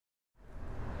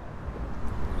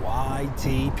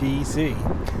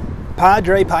YTPC.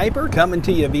 Padre Piper coming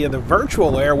to you via the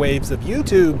virtual airwaves of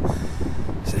YouTube,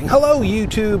 saying hello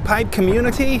YouTube pipe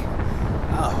community.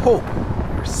 I hope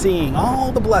you're seeing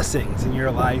all the blessings in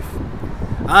your life.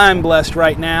 I'm blessed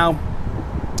right now,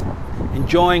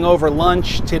 enjoying over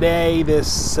lunch today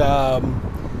this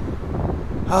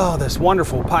this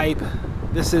wonderful pipe.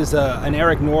 This is an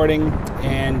Eric Nording,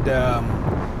 and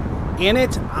in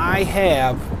it I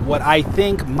have what I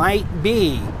think might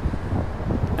be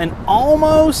an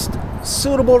almost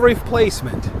suitable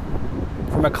replacement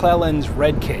for McClelland's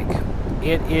Red Cake.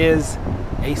 It is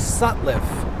a Sutliff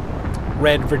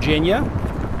Red Virginia.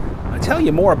 I'll tell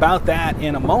you more about that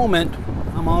in a moment.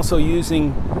 I'm also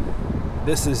using,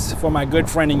 this is for my good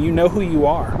friend, and you know who you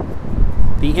are,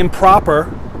 the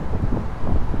improper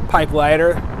pipe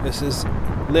lighter. This is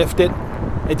lifted.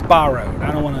 It's borrowed.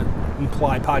 I don't want to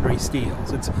imply Padre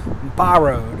steals. It's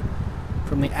borrowed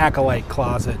from the Acolyte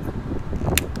closet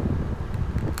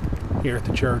here at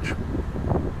the church.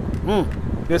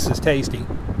 This is tasty.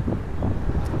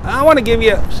 I want to give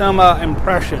you some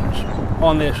impressions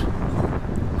on this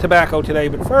tobacco today,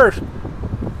 but first,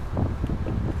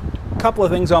 a couple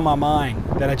of things on my mind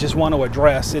that I just want to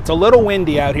address. It's a little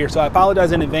windy out here, so I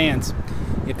apologize in advance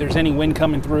if there's any wind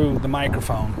coming through the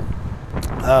microphone.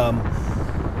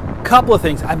 Couple of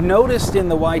things. I've noticed in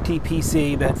the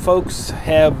YTPC that folks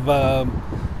have,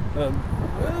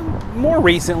 more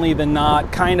recently than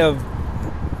not, kind of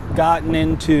gotten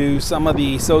into some of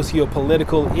the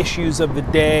socio-political issues of the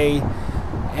day,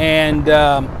 and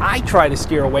I try to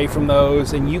steer away from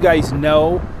those, and you guys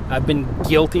know I've been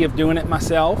guilty of doing it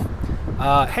myself.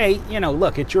 Hey, you know,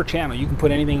 look, it's your channel. You can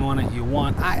put anything on it you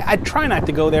want. I try not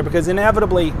to go there because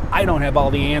inevitably I don't have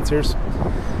all the answers.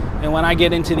 And when I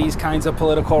get into these kinds of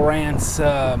political rants,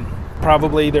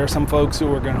 probably there are some folks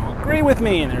who are going to agree with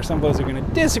me, and there are some folks who are going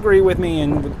to disagree with me.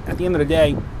 And at the end of the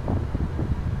day,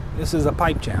 this is a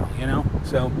pipe channel, you know?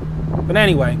 So, but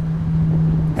anyway,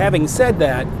 having said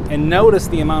that, and notice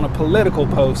the amount of political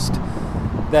posts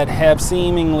that have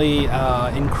seemingly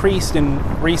increased in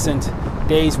recent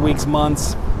days, weeks,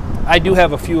 months, I do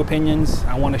have a few opinions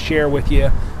I want to share with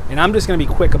you, and I'm just going to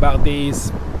be quick about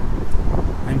these.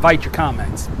 I invite your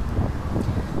comments.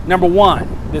 Number one,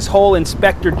 this whole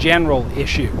Inspector General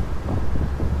issue.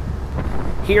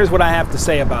 Here's what I have to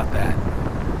say about that.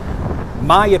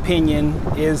 My opinion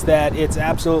is that it's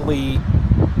absolutely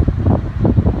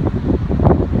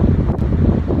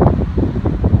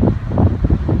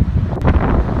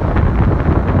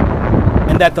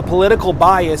and that the political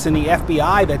bias in the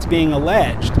FBI that's being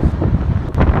alleged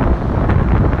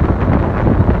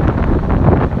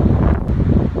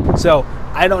so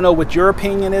I don't know what your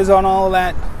opinion is on all of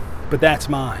that, but that's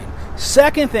mine.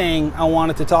 Second thing I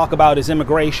wanted to talk about is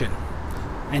immigration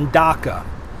and DACA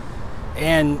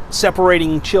and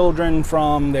separating children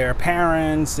from their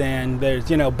parents, and there's,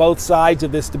 you know, both sides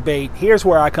of this debate. Here's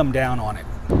where I come down on it.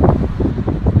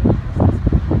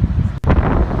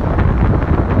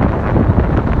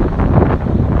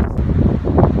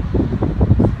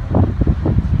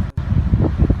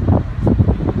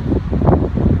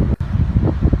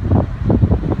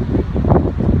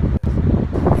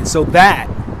 So that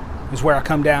is where I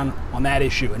come down on that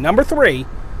issue. And number three,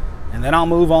 and then I'll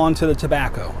move on to the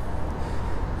tobacco.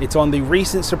 It's on the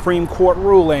recent Supreme Court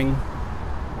ruling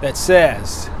that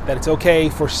says that it's okay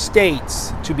for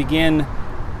states to begin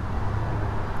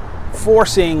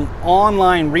forcing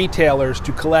online retailers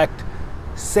to collect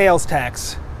sales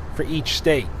tax for each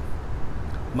state.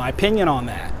 My opinion on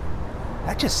that,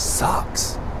 that just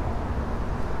sucks.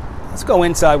 Let's go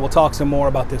inside. We'll talk some more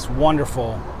about this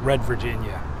wonderful Red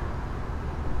Virginia.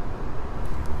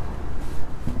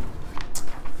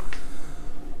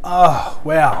 Oh,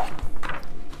 well,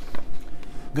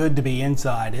 good to be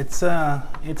inside. It's hot.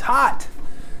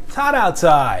 It's hot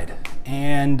outside.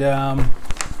 And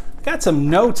got some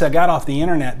notes I got off the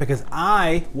internet because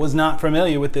I was not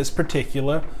familiar with this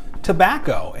particular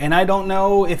tobacco. And I don't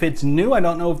know if it's new. I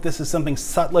don't know if this is something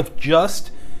Sutliff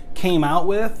just came out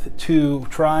with to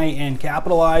try and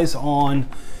capitalize on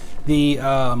the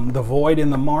void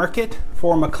in the market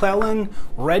for McClelland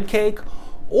Red Cake,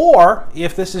 or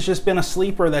if this has just been a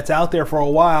sleeper that's out there for a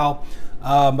while.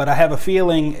 But I have a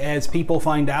feeling as people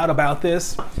find out about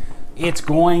this, it's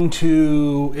going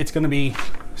to be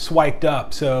swiped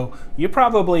up. So you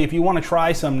probably, if you want to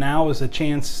try some, now is a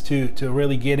chance to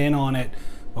really get in on it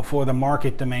before the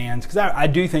market demands, because I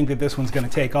do think that this one's going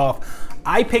to take off.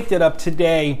 I picked it up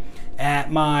today at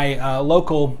my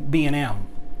local B&M,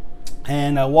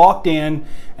 and I walked in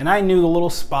and I knew the little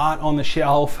spot on the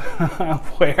shelf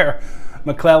where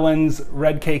McClelland's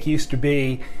red cake used to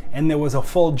be, and there was a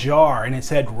full jar and it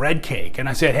said red cake. And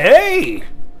I said, hey,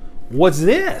 what's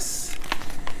this?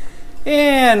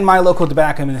 And my local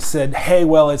tobacconist said, hey,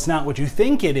 well, it's not what you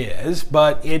think it is,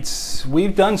 but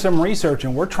we've done some research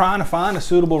and we're trying to find a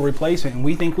suitable replacement, and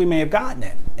we think we may have gotten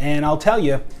it. And I'll tell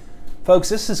you, folks,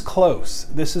 this is close.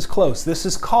 This is close. This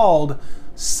is called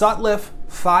Sutliff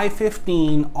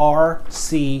 515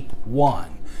 RC1.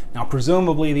 Now,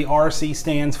 presumably the RC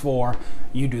stands for,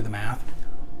 you do the math,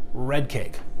 red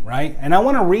cake, right? And I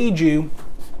want to read you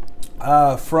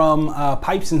from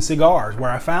Pipes and Cigars,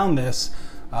 where I found this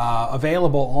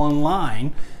available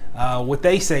online. What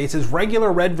they say, it says,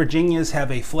 regular red Virginias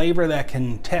have a flavor that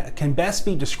can best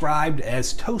be described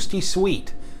as toasty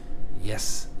sweet.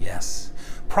 Yes, yes.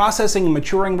 Processing and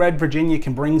maturing red Virginia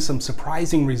can bring some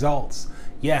surprising results.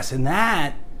 Yes, and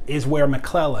that is where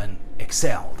McClelland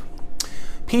excelled.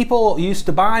 People used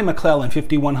to buy McClelland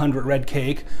 5100 red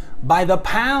cake by the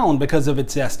pound because of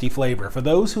its zesty flavor. For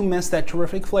those who miss that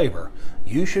terrific flavor,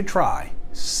 you should try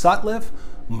Sutliff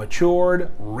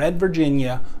Matured Red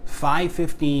Virginia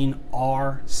 515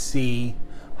 RC-1.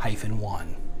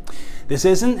 This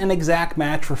isn't an exact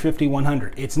match for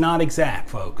 5100. It's not exact,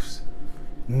 folks.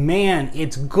 Man,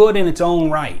 it's good in its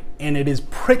own right, and it is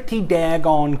pretty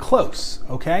daggone close,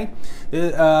 okay?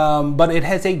 But it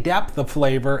has a depth of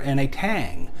flavor and a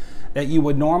tang that you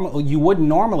wouldn't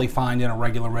normally find in a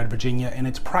regular red Virginia, and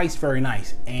it's priced very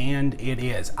nice, and it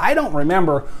is. I don't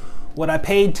remember what I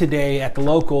paid today at the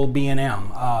local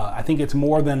B&M. I think it's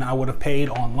more than I would have paid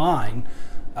online.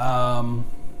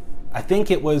 I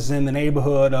think it was in the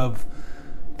neighborhood of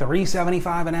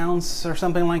 $3.75 an ounce or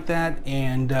something like that,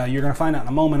 and you're going to find out in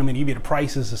a moment. I'm going to give you the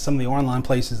prices of some of the online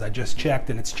places I just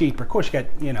checked, and it's cheaper. Of course, you got,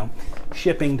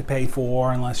 shipping to pay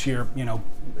for, unless you're,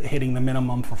 hitting the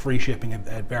minimum for free shipping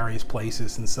at various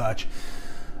places and such.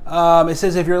 It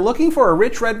says, if you're looking for a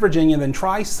rich red Virginia, then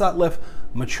try Sutliff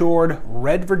Matured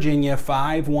Red Virginia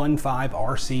 515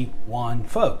 RC1.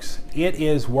 Folks, it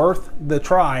is worth the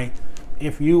try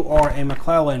if you are a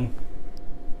McClelland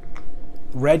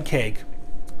red cake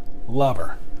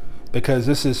lover, because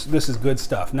this is good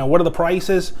stuff. Now, what are the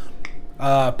prices?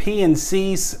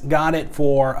 P&C's got it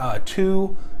for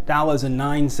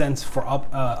 $2.09 for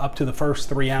up to the first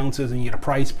 3 ounces, and you get a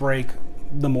price break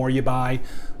the more you buy.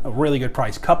 A really good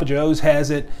price. Cup of Joe's has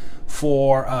it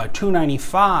for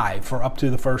 $2.95 for up to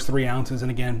the first 3 ounces, and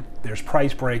again, there's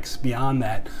price breaks beyond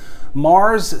that.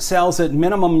 Mars sells it.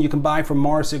 Minimum you can buy from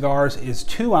Mars Cigars is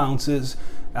 2 ounces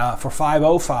for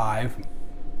 $5.05.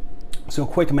 So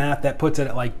quick math, that puts it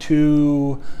at like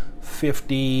 $2.51,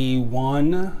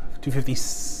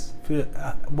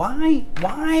 $2.50. Why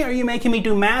are you making me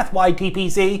do math,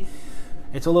 YTPC?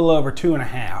 It's a little over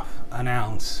 2.5 an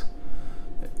ounce.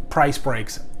 Price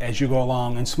breaks as you go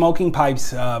along, and smoking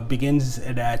pipes begins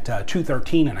at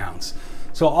 $2.13 an ounce.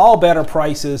 So all better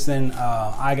prices than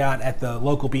I got at the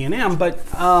local B&M. But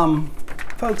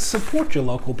folks, support your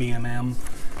local B&M.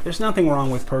 There's nothing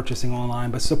wrong with purchasing online,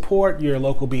 but support your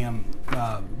local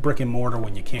brick and mortar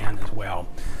when you can as well,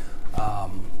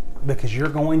 because you're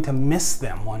going to miss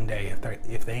them one day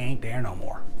if they ain't there no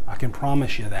more. I can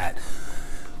promise you that.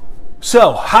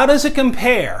 So how does it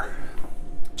compare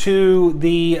to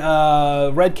the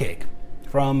red cake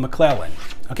from McClelland?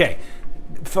 Okay,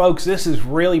 folks, this is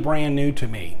really brand new to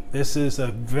me. This is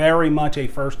very much a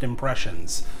first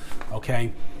impressions.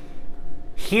 Okay,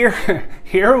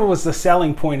 here was the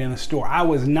selling point in the store. I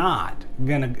wasn't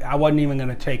even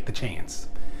gonna take the chance.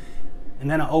 And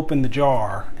then I opened the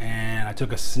jar and I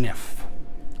took a sniff,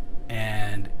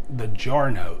 and the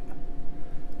jar note,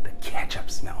 the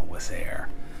ketchup smell was there.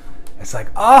 It's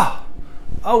like, oh,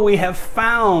 we have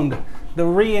found the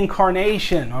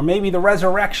reincarnation, or maybe the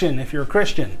resurrection, if you're a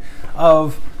Christian,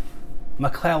 of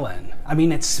McClelland. I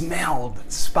mean, it smelled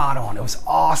spot on. It was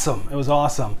awesome. It was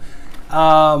awesome.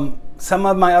 Some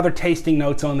of my other tasting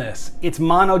notes on this: it's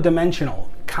monodimensional,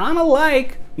 kind of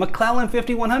like McClelland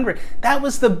 5100. That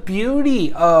was the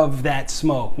beauty of that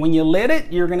smoke. When you lit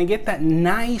it, you're going to get that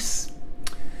nice,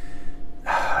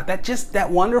 that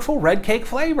wonderful red cake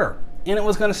flavor. And it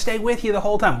was going to stay with you the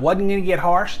whole time. Wasn't going to get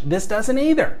harsh. This doesn't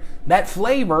either. That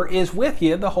flavor is with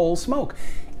you the whole smoke.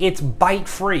 It's bite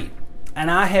free.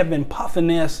 And I have been puffing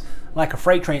this like a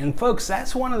freight train. And folks,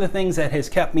 that's one of the things that has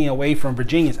kept me away from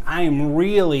Virginias. I am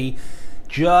really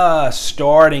just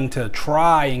starting to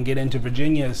try and get into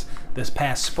Virginias this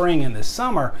past spring and this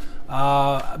summer,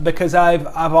 because I've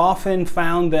often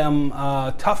found them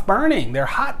tough burning. They're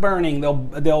hot burning.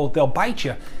 They'll bite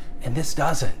you. and this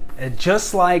doesn't.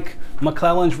 Just like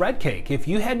McClelland's red cake. If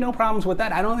you had no problems with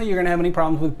that, I don't think you're going to have any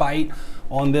problems with bite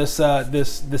on this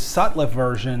this Sutliff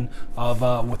version of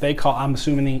what they call, I'm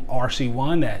assuming, the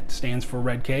RC1, that stands for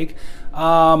red cake.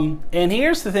 And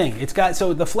here's the thing: it's got,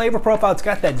 so the flavor profile, it's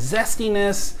got that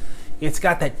zestiness, it's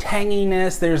got that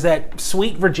tanginess, there's that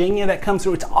sweet Virginia that comes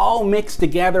through. It's all mixed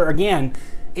together. Again,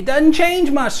 it doesn't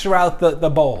change much throughout the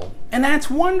bowl, and that's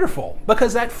wonderful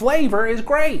because that flavor is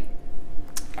great.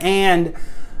 And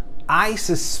I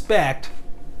suspect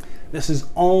this is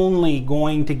only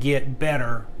going to get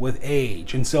better with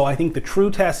age. And so I think the true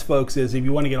test, folks, is if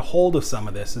you want to get a hold of some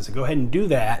of this, is to go ahead and do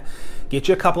that. Get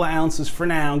you a couple of ounces for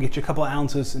now, get you a couple of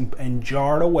ounces and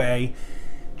jar it away.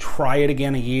 Try it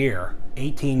again a year,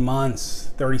 18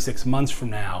 months, 36 months from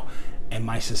now. And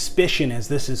my suspicion is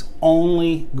this is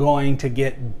only going to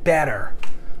get better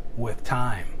with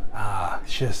time.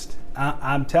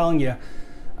 I'm telling you,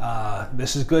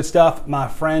 this is good stuff. My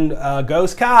friend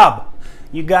Ghost Cobb,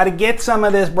 you got to get some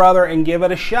of this, brother, and give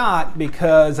it a shot,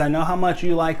 because I know how much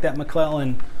you like that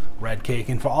McClelland red cake.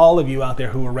 And for all of you out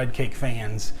there who are red cake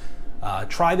fans,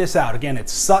 try this out. Again,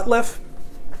 it's Sutliff.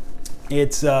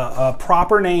 Its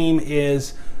proper name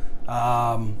is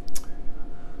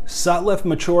Sutliff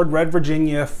Matured Red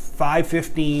Virginia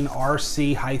 515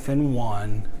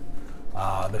 RC-1.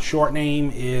 The short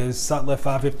name is Sutliff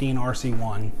 515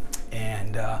 RC1.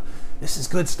 And this is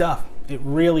good stuff. It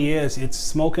really is. It's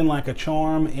smoking like a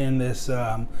charm in this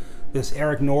this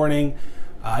Eric Nording.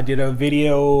 I did a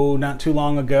video not too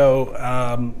long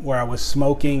ago where I was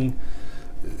smoking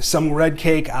some red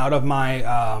cake out of my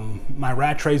my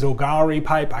Rattray's O'Gowrie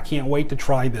pipe. I can't wait to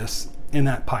try this in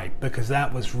that pipe, because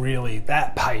that was really,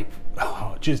 that pipe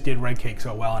just did red cake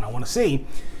so well, and I want to see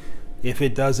if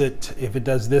it does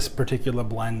this particular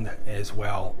blend as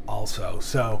well also.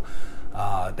 So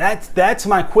that's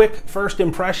my quick first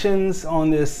impressions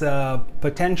on this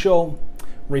potential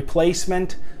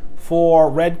replacement for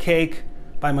red cake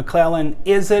by McClelland.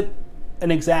 Is it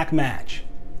an exact match?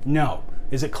 No.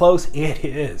 Is it close? It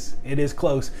is. It is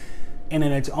close. And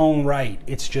in its own right,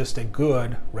 it's just a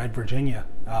good red Virginia.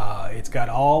 It's got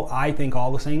I think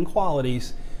all the same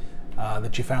qualities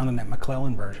that you found in that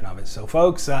McClelland version of it. So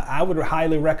folks, I would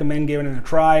highly recommend giving it a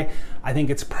try. I think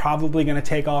it's probably going to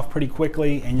take off pretty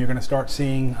quickly, and you're going to start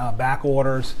seeing back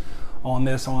orders on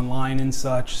this online and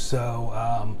such. So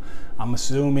I'm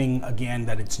assuming, again,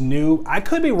 that it's new. I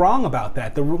could be wrong about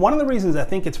that. One of the reasons I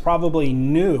think it's probably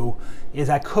new is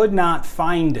I could not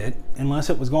find it, unless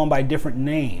it was going by a different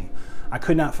name. I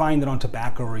could not find it on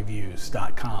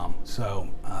tobaccoreviews.com. So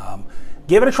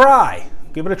give it a try.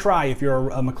 Give it a try if you're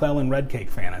a McClelland red cake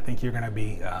fan. I think you're going to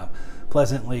be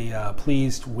pleasantly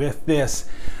pleased with this.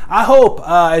 I hope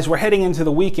as we're heading into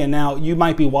the weekend, now you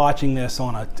might be watching this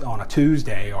on a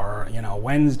Tuesday or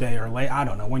Wednesday or late. I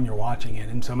don't know when you're watching it,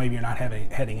 and so maybe you're not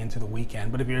heading into the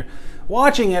weekend. But if you're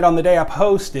watching it on the day I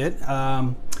post it,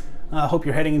 I hope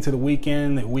you're heading into the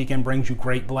weekend. The weekend brings you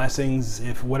great blessings.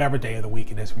 If whatever day of the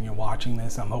week it is when you're watching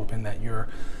this, I'm hoping that you're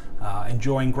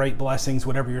enjoying great blessings.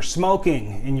 Whatever you're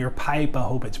smoking in your pipe, I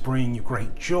hope it's bringing you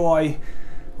great joy,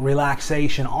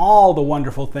 relaxation, all the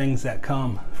wonderful things that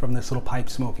come from this little pipe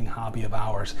smoking hobby of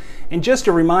ours. And just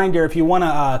a reminder, if you want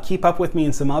to keep up with me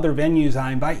in some other venues,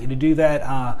 I invite you to do that.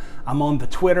 I'm on the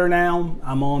Twitter now.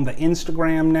 I'm on the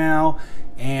Instagram now.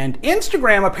 And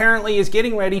Instagram apparently is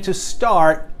getting ready to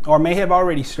start, or may have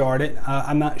already started.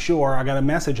 I'm not sure. I got a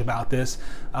message about this.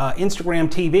 Instagram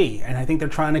TV, and I think they're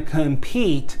trying to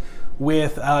compete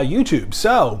with YouTube.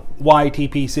 So,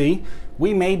 YTPC,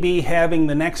 we may be having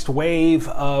the next wave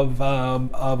of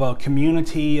a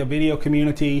community, a video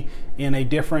community in a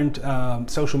different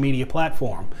social media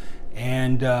platform.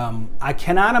 And I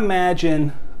cannot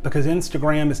imagine, because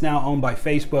Instagram is now owned by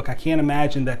Facebook, I can't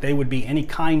imagine that they would be any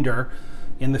kinder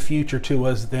in the future to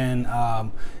us than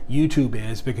YouTube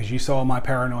is, because you saw my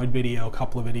paranoid video a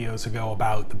couple of videos ago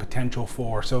about the potential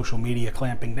for social media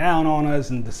clamping down on us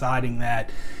and deciding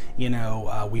that, you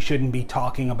know, we shouldn't be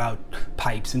talking about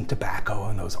pipes and tobacco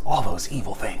and all those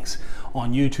evil things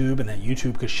on YouTube, and that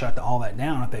YouTube could shut all that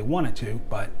down if they wanted to.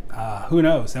 But who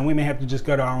knows? Then we may have to just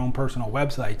go to our own personal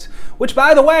websites, which,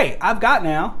 by the way, I've got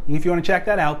now. If you want to check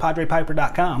that out,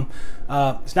 padrepiper.com.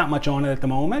 It's not much on it at the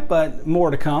moment, but more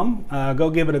to come. Go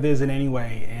give it a visit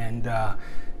anyway, and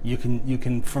you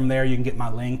can from there you can get my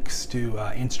links to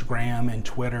Instagram and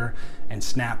Twitter and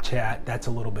Snapchat. That's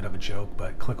a little bit of a joke,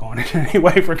 but click on it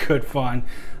anyway for good fun.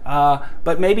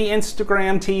 But maybe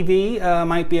Instagram TV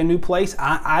might be a new place.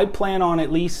 I plan on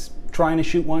at least trying to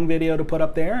shoot one video to put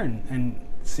up there and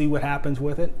see what happens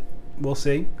with it. We'll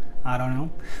see. I don't know.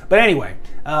 But anyway,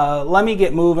 let me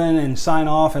get moving and sign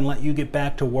off and let you get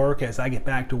back to work as I get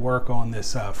back to work on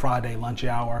this Friday lunch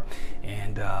hour.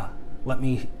 And let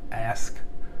me ask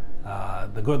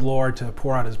the good Lord to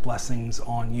pour out his blessings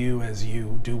on you as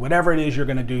you do whatever it is you're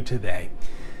going to do today.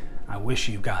 I wish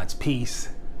you God's peace,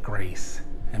 grace,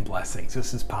 and blessings.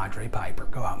 This is Padre Piper.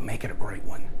 Go out and make it a great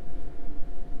one.